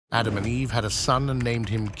Adam and Eve had a son and named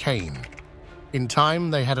him Cain. In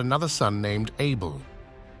time, they had another son named Abel.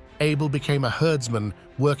 Abel became a herdsman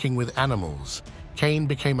working with animals. Cain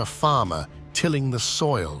became a farmer, tilling the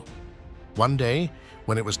soil. One day,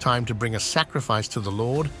 when it was time to bring a sacrifice to the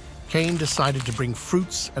Lord, Cain decided to bring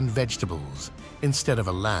fruits and vegetables instead of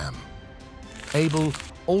a lamb. Abel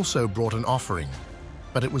also brought an offering,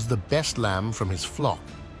 but it was the best lamb from his flock.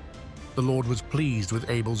 The Lord was pleased with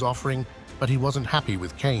Abel's offering, but he wasn't happy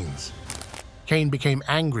with Cain's. Cain became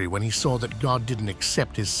angry when he saw that God didn't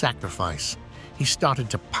accept his sacrifice. He started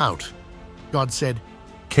to pout. God said,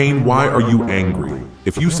 Cain, why are you angry?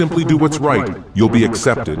 If you simply do what's right, you'll be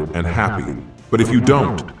accepted and happy. But if you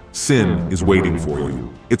don't, sin is waiting for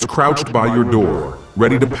you. It's crouched by your door,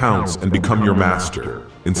 ready to pounce and become your master.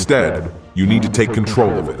 Instead, you need to take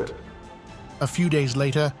control of it. A few days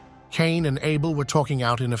later, Cain and Abel were talking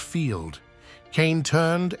out in a field. Cain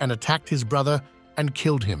turned and attacked his brother and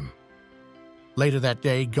killed him. Later that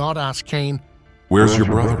day, God asked Cain, Where's your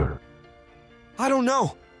brother? I don't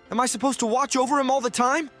know. Am I supposed to watch over him all the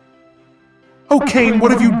time? Oh, Cain,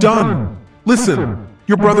 what have you done? Listen,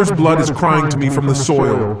 your brother's blood is crying to me from the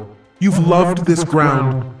soil. You've loved this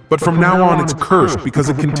ground, but from now on it's cursed because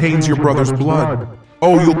it contains your brother's blood.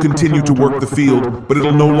 Oh, you'll continue to work the field, but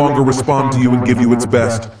it'll no longer respond to you and give you its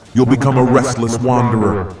best. You'll become a restless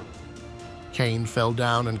wanderer. Cain fell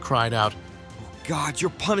down and cried out, God, your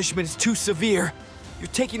punishment is too severe. You're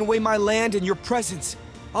taking away my land and your presence.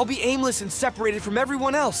 I'll be aimless and separated from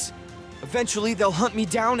everyone else. Eventually, they'll hunt me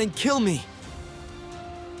down and kill me.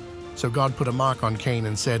 So God put a mark on Cain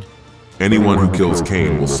and said, Anyone who kills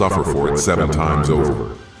Cain will suffer for it 7 times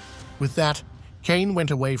over. With that, Cain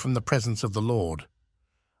went away from the presence of the Lord.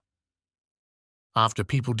 After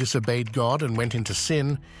people disobeyed God and went into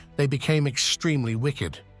sin, they became extremely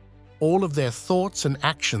wicked. All of their thoughts and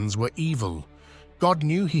actions were evil. God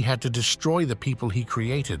knew he had to destroy the people he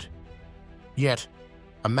created. Yet,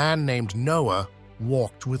 a man named Noah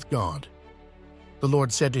walked with God. The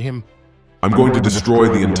Lord said to him, I'm going to destroy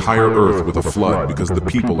the entire earth with a flood because the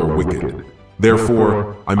people are wicked.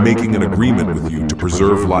 Therefore, I'm making an agreement with you to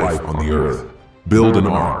preserve life on the earth. Build an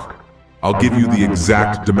ark. I'll give you the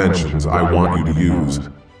exact dimensions I want you to use.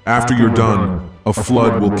 After you're done, a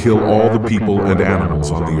flood will kill all the people and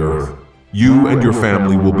animals on the earth. You and your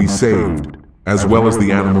family will be saved, as well as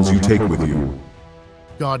the animals you take with you.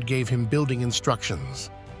 God gave him building instructions,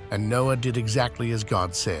 and Noah did exactly as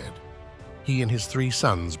God said. He and his 3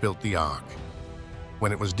 sons built the ark.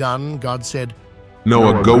 When it was done, God said,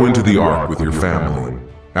 Noah, go into the ark with your family.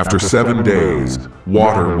 After 7 days,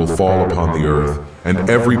 water will fall upon the earth, and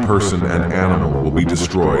every person and animal will be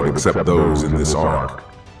destroyed except those in this ark.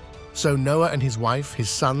 So Noah and his wife, his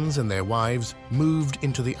sons and their wives moved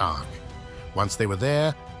into the ark. Once they were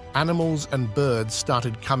there, animals and birds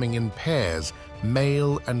started coming in pairs,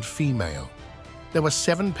 male and female. There were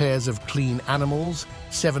 7 pairs of clean animals,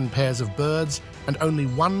 7 pairs of birds, and only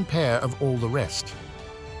 1 pair of all the rest.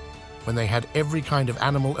 When they had every kind of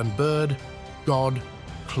animal and bird, God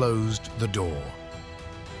closed the door.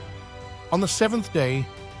 On the 7th day,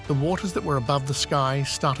 the waters that were above the sky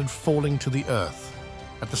started falling to the earth.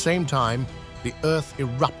 At the same time, the earth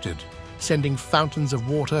erupted, sending fountains of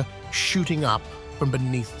water shooting up from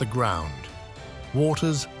beneath the ground.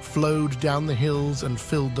 Waters flowed down the hills and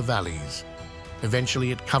filled the valleys.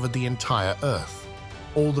 Eventually, it covered the entire earth.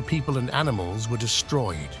 All the people and animals were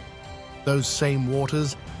destroyed. Those same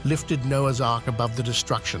waters lifted Noah's ark above the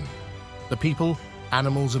destruction. The people,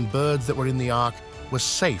 animals, and birds that were in the ark were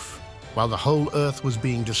safe while the whole earth was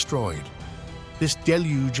being destroyed. This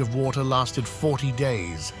deluge of water lasted 40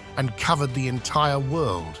 days and covered the entire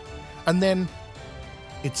world. And then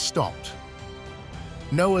it stopped.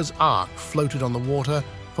 Noah's ark floated on the water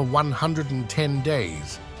for 110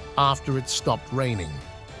 days after it stopped raining.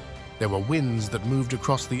 There were winds that moved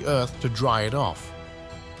across the earth to dry it off.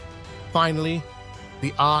 Finally,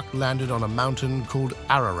 the ark landed on a mountain called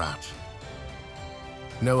Ararat.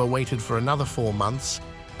 Noah waited for another 4 months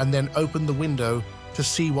and then opened the window to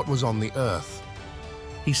see what was on the earth.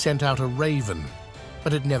 He sent out a raven,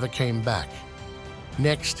 but it never came back.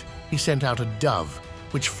 Next, he sent out a dove,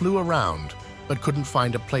 which flew around but couldn't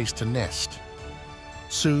find a place to nest.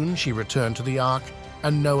 Soon she returned to the ark,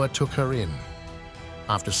 and Noah took her in.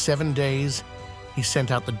 After 7 days, he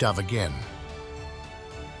sent out the dove again.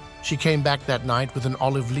 She came back that night with an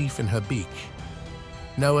olive leaf in her beak.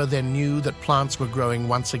 Noah then knew that plants were growing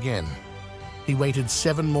once again. He waited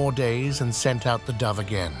 7 more days and sent out the dove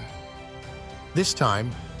again. This time,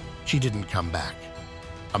 she didn't come back.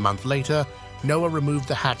 A month later, Noah removed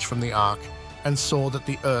the hatch from the ark and saw that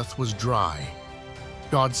the earth was dry.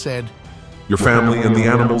 God said, Your family and the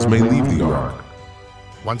animals may leave the ark.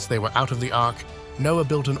 Once they were out of the ark, Noah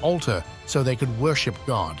built an altar so they could worship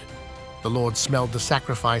God. The Lord smelled the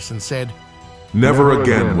sacrifice and said, Never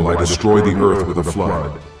again will I destroy the earth with a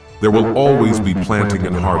flood. There will always be planting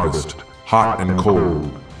and harvest, hot and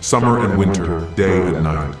cold, summer and winter, day and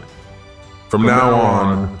night. From now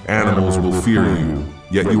on, animals will fear you,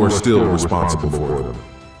 yet you are still responsible for them.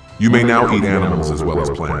 You may now eat animals as well as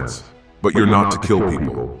plants, but you're not to kill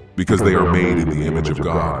people, because they are made in the image of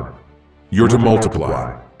God. You're to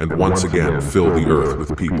multiply, and once again fill the earth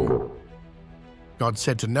with people. God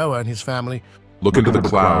said to Noah and his family, Look into the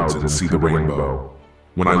clouds and see the rainbow.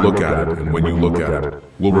 When I look at it, and when you look at it,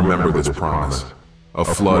 we'll remember this promise. A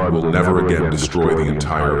flood will never again destroy the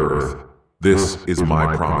entire earth. This is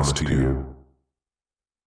my promise to you.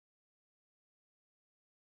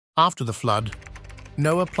 After the flood,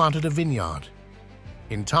 Noah planted a vineyard.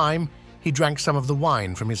 In time, he drank some of the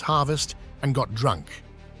wine from his harvest and got drunk.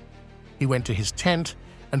 He went to his tent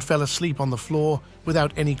and fell asleep on the floor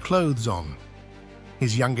without any clothes on.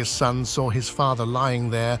 His youngest son saw his father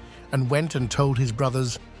lying there and went and told his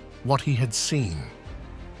brothers what he had seen.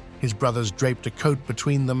 His brothers draped a coat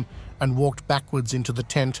between them and walked backwards into the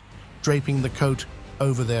tent, draping the coat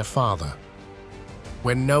over their father.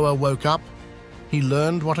 When Noah woke up, he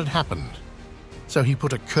learned what had happened. So he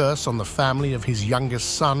put a curse on the family of his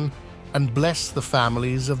youngest son and blessed the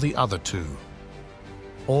families of the other two.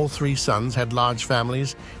 All three sons had large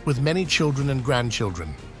families with many children and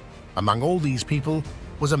grandchildren. Among all these people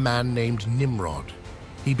was a man named Nimrod.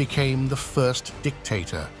 He became the first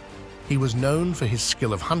dictator. He was known for his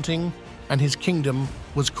skill of hunting, and his kingdom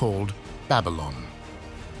was called Babylon.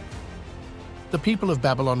 The people of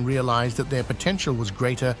Babylon realized that their potential was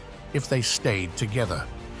greater if they stayed together.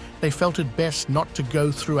 They felt it best not to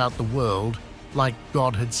go throughout the world like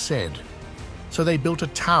God had said. So they built a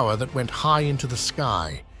tower that went high into the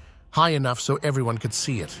sky, high enough so everyone could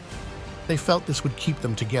see it. They felt this would keep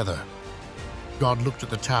them together. God looked at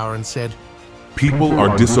the tower and said, People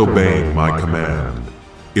are disobeying my command.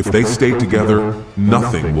 If they stay together,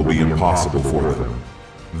 nothing will be impossible for them.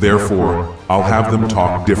 Therefore, I'll have them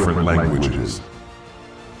talk different languages.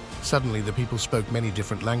 Suddenly, the people spoke many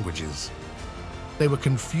different languages. They were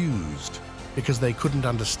confused because they couldn't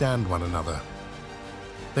understand one another.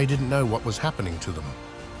 They didn't know what was happening to them.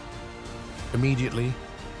 Immediately,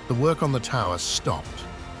 the work on the tower stopped.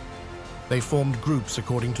 They formed groups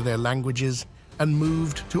according to their languages and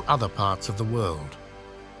moved to other parts of the world.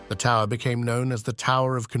 The tower became known as the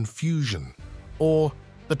Tower of Confusion, or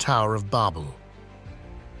the Tower of Babel.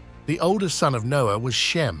 The oldest son of Noah was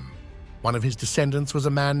Shem. One of his descendants was a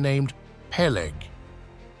man named Peleg.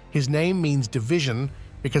 His name means division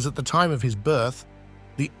because at the time of his birth,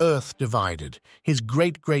 the earth divided. His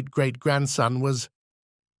great-great-great-grandson was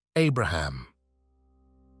Abraham.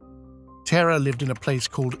 Terah lived in a place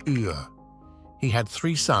called Ur. He had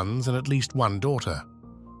 3 sons and at least 1 daughter.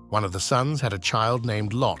 One of the sons had a child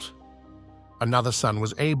named Lot. Another son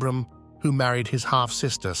was Abram, who married his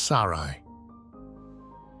half-sister Sarai.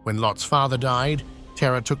 When Lot's father died,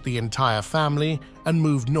 Terah took the entire family and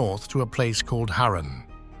moved north to a place called Haran.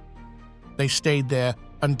 They stayed there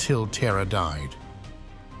until Terah died.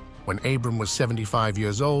 When Abram was 75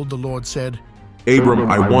 years old, the Lord said,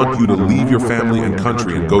 Abram, I want you to leave your family and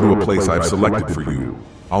country and go to a place I've selected for you.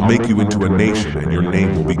 I'll make you into a nation, and your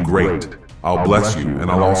name will be great. I'll bless you,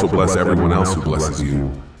 and I'll also bless everyone else who blesses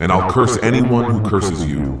you. And I'll curse anyone who curses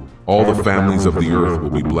you. All the families of the earth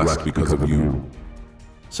will be blessed because of you.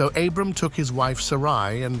 So Abram took his wife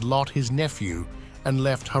Sarai and Lot his nephew and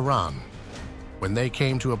left Haran. When they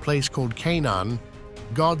came to a place called Canaan,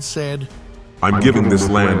 God said, I'm giving this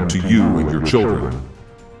land to you and your children.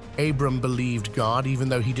 Abram believed God even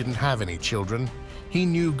though he didn't have any children. He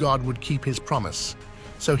knew God would keep his promise.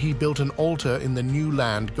 So he built an altar in the new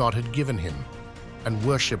land God had given him and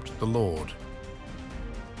worshipped the Lord.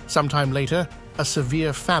 Sometime later, a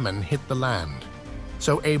severe famine hit the land.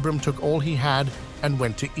 So Abram took all he had and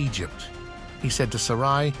went to Egypt. He said to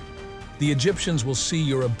Sarai, The Egyptians will see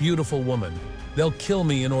you're a beautiful woman. They'll kill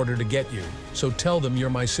me in order to get you, so tell them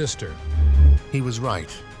you're my sister. He was right.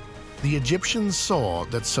 The Egyptians saw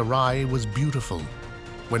that Sarai was beautiful.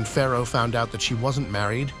 When Pharaoh found out that she wasn't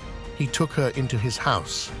married, he took her into his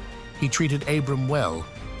house. He treated Abram well,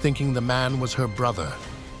 thinking the man was her brother.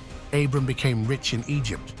 Abram became rich in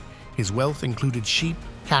Egypt. His wealth included sheep,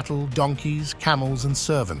 cattle, donkeys, camels, and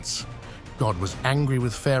servants. God was angry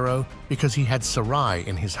with Pharaoh because he had Sarai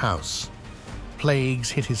in his house. Plagues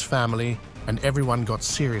hit his family, and everyone got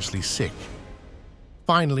seriously sick.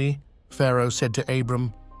 Finally, Pharaoh said to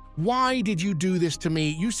Abram, Why did you do this to me?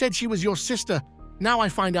 You said she was your sister. Now I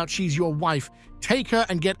find out she's your wife. Take her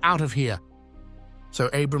and get out of here." So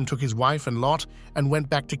Abram took his wife and Lot and went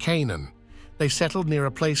back to Canaan. They settled near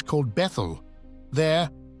a place called Bethel. There,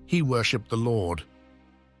 he worshipped the Lord.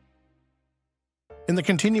 In the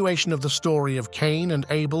continuation of the story of Cain and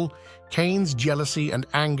Abel, Cain's jealousy and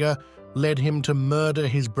anger led him to murder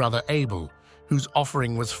his brother Abel, whose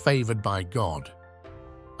offering was favored by God.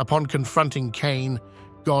 Upon confronting Cain,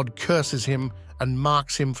 God curses him and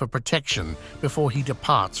marks him for protection before he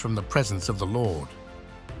departs from the presence of the Lord.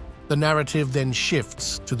 The narrative then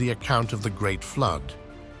shifts to the account of the Great Flood,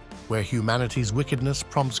 where humanity's wickedness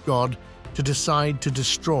prompts God to decide to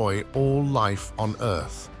destroy all life on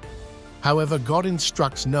earth. However, God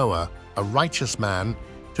instructs Noah, a righteous man,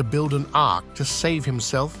 to build an ark to save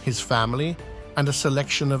himself, his family, and a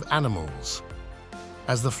selection of animals.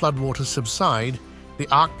 As the floodwaters subside, the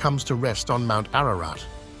ark comes to rest on Mount Ararat,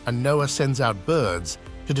 and Noah sends out birds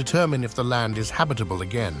to determine if the land is habitable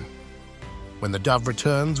again. When the dove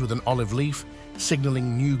returns with an olive leaf,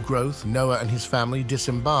 signaling new growth, Noah and his family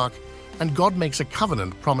disembark, and God makes a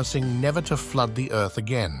covenant promising never to flood the earth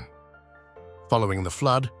again. Following the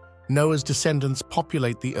flood, Noah's descendants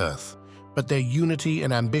populate the earth, but their unity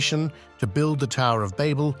and ambition to build the Tower of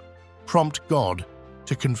Babel prompt God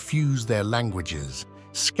to confuse their languages,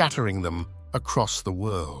 scattering them across the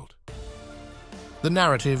world. The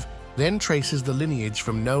narrative then traces the lineage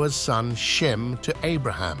from Noah's son Shem to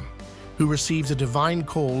Abraham, who receives a divine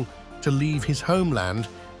call to leave his homeland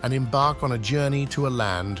and embark on a journey to a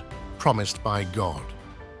land promised by God.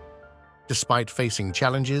 Despite facing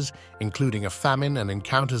challenges, including a famine and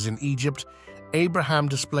encounters in Egypt, Abraham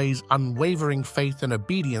displays unwavering faith and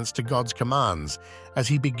obedience to God's commands as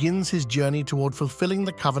he begins his journey toward fulfilling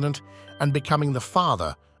the covenant and becoming the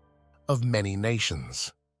father of many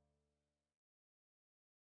nations.